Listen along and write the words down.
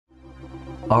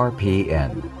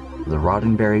RPN, the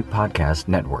Roddenberry Podcast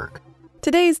Network.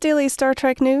 Today's Daily Star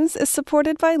Trek News is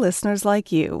supported by listeners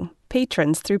like you,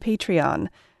 patrons through Patreon.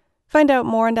 Find out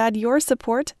more and add your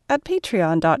support at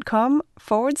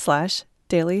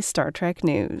patreon.com/Daily Star Trek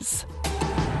News.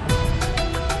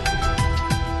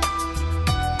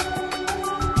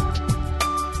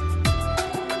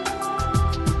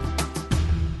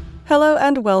 Hello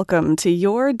and welcome to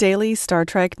your Daily Star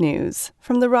Trek News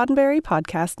from the Roddenberry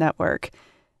Podcast Network.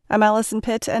 I'm Allison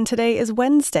Pitt, and today is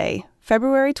Wednesday,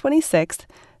 February 26th,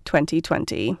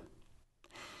 2020.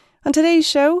 On today's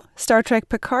show, Star Trek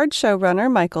Picard showrunner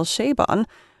Michael Chabon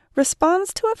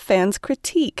responds to a fan's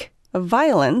critique of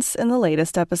violence in the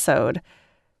latest episode.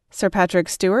 Sir Patrick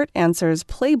Stewart answers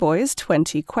Playboy's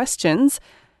 20 questions,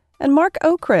 and Mark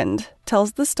Okrand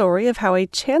tells the story of how a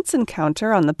chance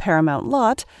encounter on the Paramount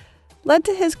lot led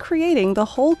to his creating the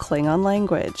whole Klingon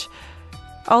language.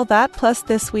 All that plus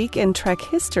This Week in Trek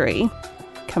History,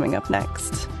 coming up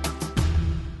next.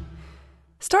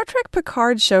 Star Trek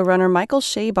Picard showrunner Michael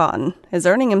Chabon is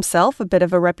earning himself a bit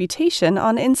of a reputation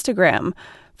on Instagram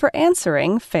for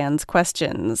answering fans'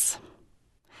 questions.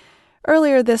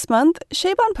 Earlier this month,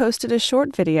 Chabon posted a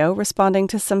short video responding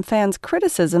to some fans'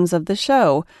 criticisms of the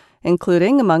show,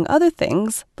 including, among other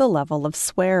things, the level of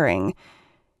swearing.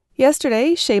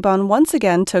 Yesterday, Chabon once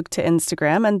again took to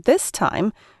Instagram and this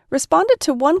time responded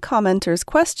to one commenter's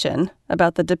question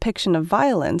about the depiction of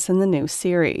violence in the new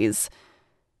series.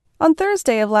 On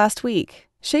Thursday of last week,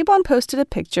 Chabon posted a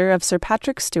picture of Sir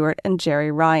Patrick Stewart and Jerry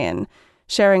Ryan,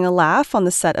 sharing a laugh on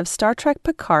the set of Star Trek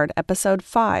Picard Episode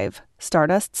 5,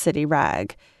 Stardust City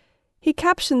Rag. He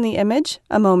captioned the image,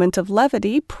 a moment of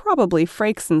levity, probably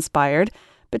Frakes-inspired,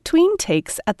 between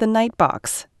takes at the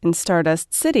Nightbox in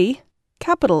Stardust City,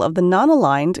 capital of the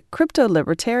non-aligned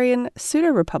crypto-libertarian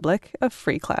pseudo-republic of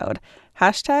Freecloud.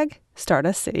 Hashtag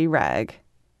Stardust City Rag.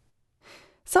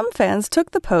 Some fans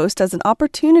took the post as an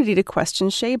opportunity to question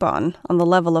Chabon on the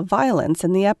level of violence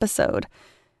in the episode.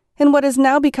 In what is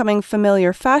now becoming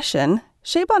familiar fashion,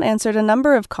 Chabon answered a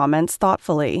number of comments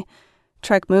thoughtfully.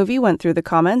 Trek Movie went through the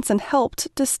comments and helped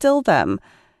distill them.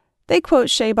 They quote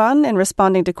Chabon in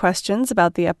responding to questions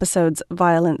about the episode's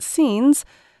violent scenes.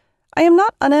 "I am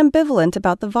not unambivalent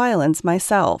about the violence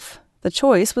myself. The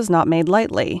choice was not made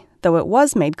lightly, though it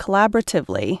was made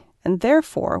collaboratively, and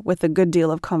therefore with a good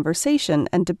deal of conversation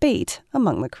and debate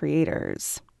among the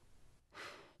creators."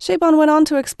 Chabon went on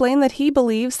to explain that he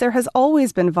believes there has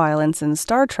always been violence in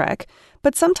Star Trek,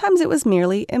 but sometimes it was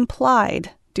merely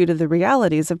implied due to the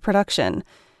realities of production.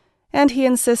 And he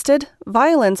insisted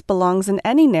violence belongs in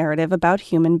any narrative about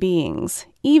human beings,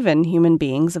 even human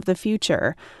beings of the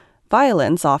future.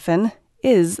 Violence, often,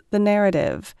 is the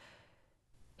narrative.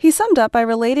 He summed up by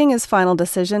relating his final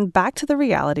decision back to the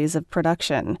realities of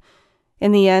production.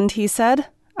 In the end, he said,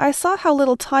 "I saw how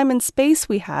little time and space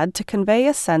we had to convey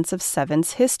a sense of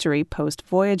Seven's history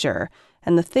post-Voyager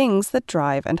and the things that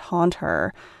drive and haunt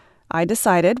her. I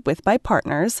decided, with my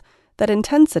partners, that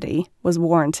intensity was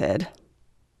warranted."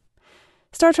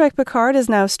 Star Trek Picard is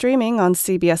now streaming on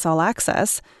CBS All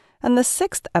Access, and the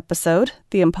 6th episode,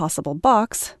 The Impossible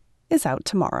Box, is out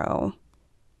tomorrow.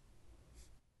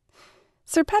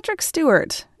 Sir Patrick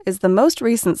Stewart is the most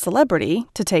recent celebrity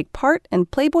to take part in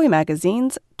Playboy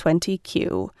magazine's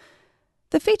 20Q.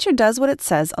 The feature does what it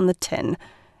says on the tin.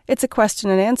 It's a question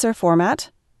and answer format,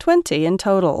 20 in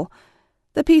total.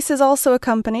 The piece is also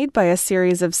accompanied by a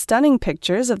series of stunning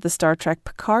pictures of the Star Trek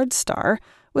Picard star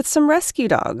with some rescue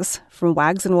dogs from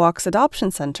Wags and Walks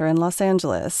Adoption Center in Los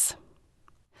Angeles.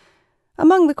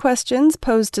 Among the questions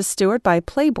posed to Stewart by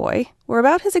Playboy were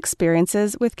about his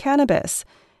experiences with cannabis.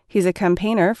 He's a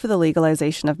campaigner for the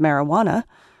legalization of marijuana.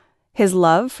 His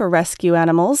love for rescue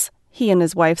animals, he and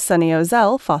his wife Sunny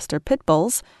Ozell foster pit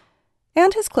bulls,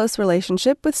 and his close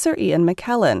relationship with Sir Ian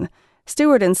McKellen.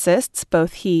 Stewart insists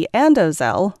both he and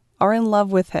Ozell are in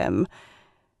love with him.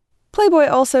 Playboy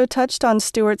also touched on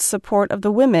Stewart's support of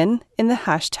the women in the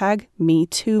hashtag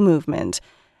 #MeToo movement,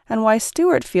 and why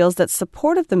Stewart feels that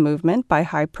support of the movement by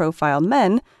high-profile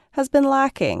men has been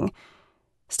lacking.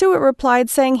 Stewart replied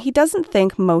saying he doesn't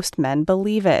think most men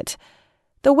believe it.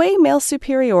 "The way male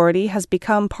superiority has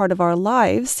become part of our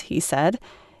lives," he said,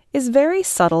 "is very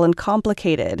subtle and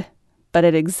complicated, but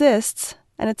it exists,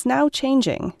 and it's now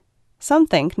changing. Some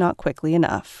think not quickly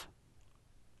enough."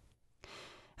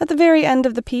 At the very end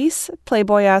of the piece,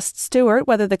 Playboy asked Stewart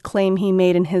whether the claim he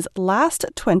made in his last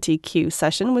 20Q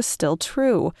session was still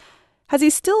true. Has he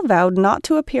still vowed not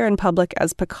to appear in public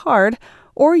as Picard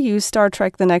or use Star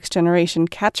Trek The Next Generation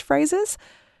catchphrases?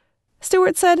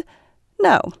 Stewart said,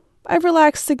 "No, I've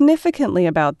relaxed significantly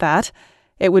about that.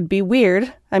 It would be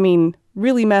weird,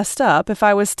 really messed up, if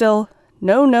I was still,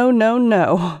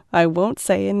 no, I won't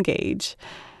say engage.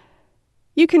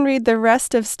 You can read the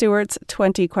rest of Stewart's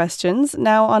 20 questions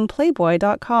now on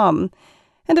Playboy.com.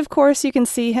 And of course, you can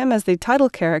see him as the title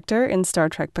character in Star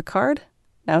Trek Picard,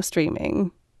 now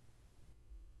streaming.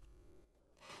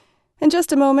 In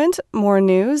just a moment, more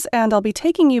news, and I'll be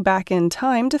taking you back in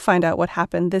time to find out what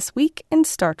happened this week in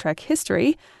Star Trek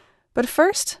history. But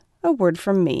first, a word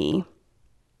from me.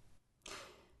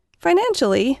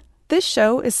 Financially, this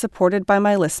show is supported by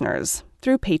my listeners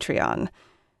through Patreon.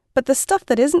 But the stuff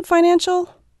that isn't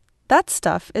financial, that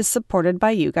stuff is supported by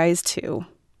you guys too.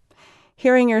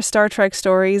 Hearing your Star Trek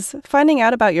stories, finding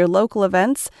out about your local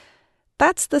events,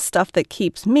 that's the stuff that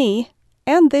keeps me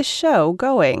and this show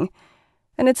going.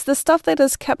 And it's the stuff that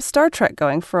has kept Star Trek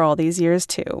going for all these years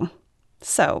too.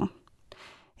 So,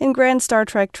 in grand Star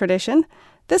Trek tradition,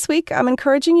 this week I'm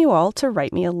encouraging you all to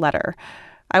write me a letter.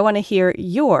 I want to hear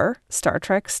your Star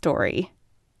Trek story.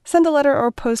 Send a letter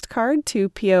or postcard to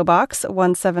P.O. Box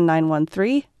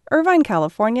 17913, Irvine,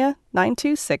 California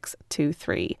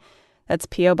 92623. That's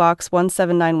P.O. Box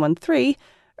 17913,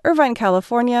 Irvine,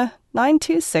 California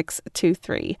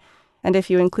 92623. And if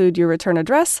you include your return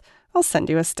address, I'll send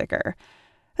you a sticker.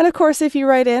 And of course, if you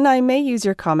write in, I may use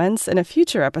your comments in a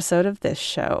future episode of this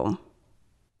show.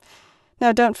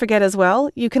 Now, don't forget as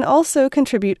well, you can also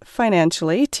contribute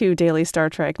financially to Daily Star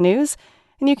Trek News,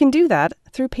 and you can do that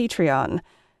through Patreon.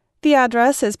 The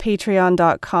address is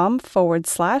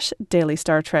patreon.com/Daily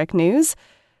Star Trek News.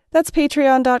 That's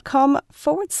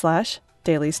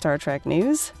patreon.com/Daily Star Trek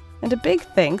News. And a big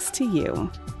thanks to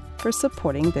you for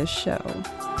supporting this show.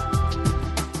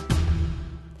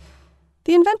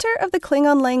 The inventor of the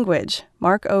Klingon language,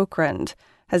 Mark Okrand,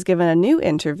 has given a new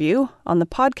interview on the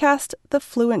podcast The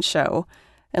Fluent Show,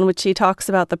 in which he talks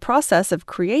about the process of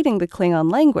creating the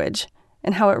Klingon language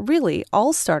and how it really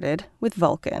all started with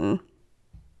Vulcan.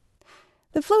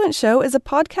 The Fluent Show is a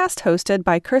podcast hosted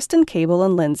by Kirsten Cable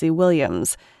and Lindsay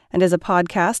Williams, and is a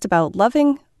podcast about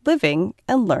loving, living,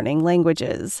 and learning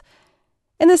languages.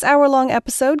 In this hour-long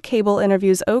episode, Cable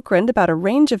interviews Okrand about a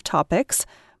range of topics,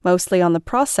 mostly on the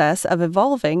process of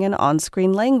evolving an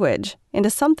on-screen language into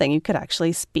something you could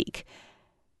actually speak.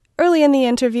 Early in the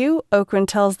interview, Okrand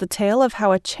tells the tale of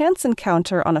how a chance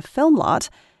encounter on a film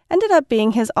lot ended up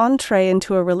being his entree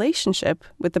into a relationship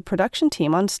with the production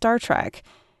team on Star Trek.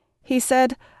 He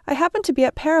said, "I happened to be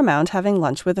at Paramount having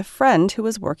lunch with a friend who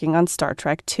was working on Star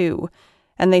Trek II,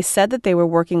 and they said that they were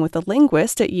working with a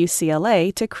linguist at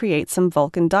UCLA to create some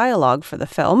Vulcan dialogue for the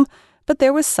film, but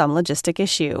there was some logistic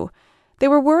issue. They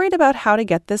were worried about how to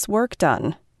get this work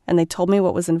done, and they told me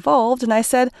what was involved, and I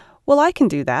said, well, I can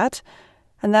do that.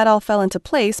 And that all fell into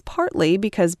place partly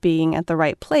because being at the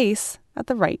right place at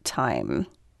the right time."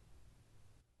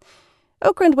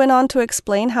 Okrand went on to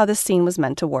explain how the scene was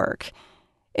meant to work.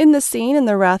 In the scene in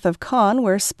The Wrath of Khan,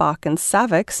 where Spock and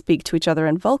Saavik speak to each other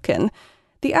in Vulcan,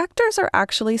 the actors are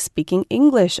actually speaking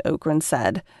English, Okrand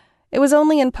said. It was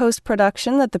only in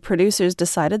post-production that the producers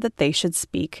decided that they should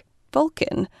speak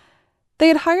Vulcan. They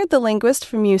had hired the linguist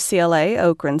from UCLA,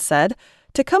 Okrand said,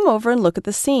 to come over and look at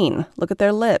the scene, look at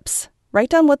their lips, write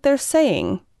down what they're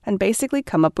saying, and basically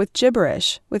come up with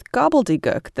gibberish, with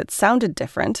gobbledygook that sounded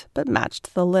different but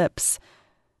matched the lips.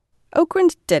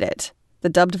 Okrand did it. The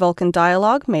dubbed Vulcan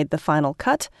dialogue made the final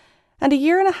cut, and a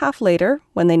year and a half later,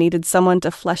 when they needed someone to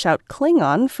flesh out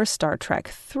Klingon for Star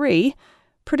Trek III,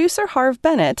 producer Harve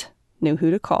Bennett knew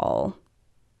who to call.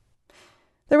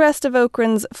 The rest of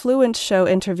Okrand's Fluent Show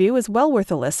interview is well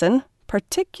worth a listen,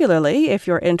 particularly if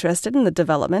you're interested in the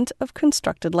development of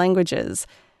constructed languages.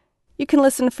 You can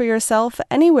listen for yourself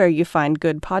anywhere you find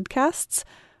good podcasts,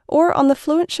 or on the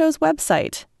Fluent Show's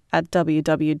website at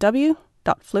www.fluent.show.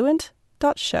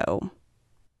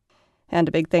 And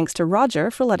a big thanks to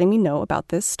Roger for letting me know about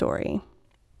this story.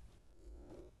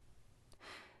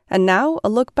 And now, a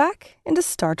look back into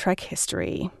Star Trek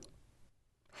history.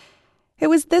 It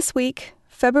was this week,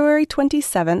 February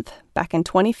 27th, back in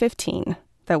 2015,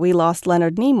 that we lost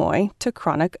Leonard Nimoy to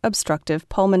chronic obstructive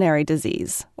pulmonary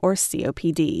disease, or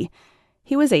COPD.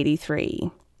 He was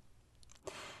 83.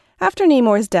 After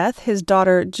Nimoy's death, his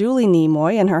daughter Julie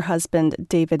Nimoy and her husband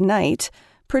David Knight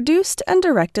produced and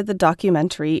directed the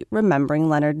documentary Remembering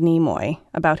Leonard Nimoy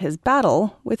about his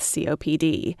battle with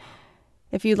COPD.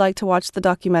 If you'd like to watch the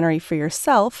documentary for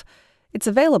yourself, it's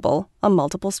available on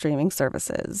multiple streaming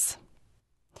services.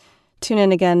 Tune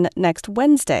in again next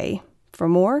Wednesday for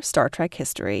more Star Trek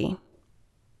history.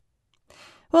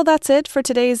 Well, that's it for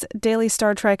today's Daily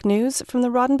Star Trek News from the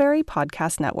Roddenberry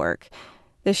Podcast Network.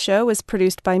 This show is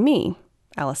produced by me,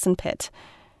 Allison Pitt.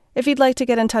 If you'd like to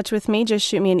get in touch with me, just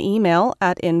shoot me an email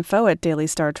at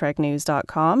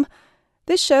info@dailystartreknews.com.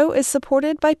 This show is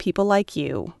supported by people like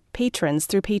you, patrons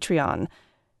through Patreon.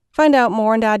 Find out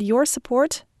more and add your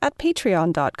support at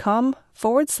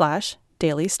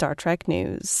patreon.com/Daily Star Trek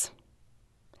News.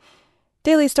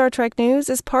 Daily Star Trek News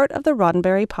is part of the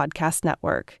Roddenberry Podcast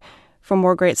Network. For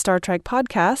more great Star Trek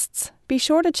podcasts, be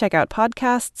sure to check out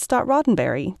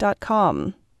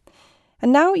podcasts.roddenberry.com.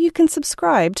 And now you can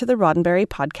subscribe to the Roddenberry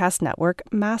Podcast Network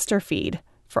master feed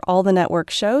for all the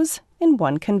network shows in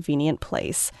one convenient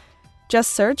place.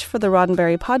 Just search for the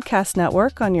Roddenberry Podcast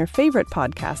Network on your favorite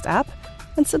podcast app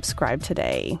and subscribe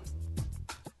today.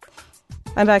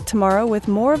 I'm back tomorrow with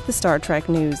more of the Star Trek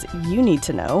news you need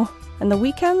to know and the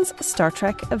weekend's Star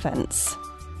Trek events.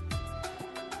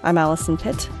 I'm Allison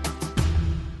Pitt.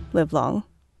 Live long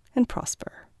and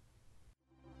prosper.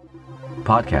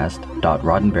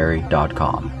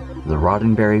 Podcast.roddenberry.com, the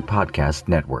Roddenberry Podcast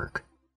Network.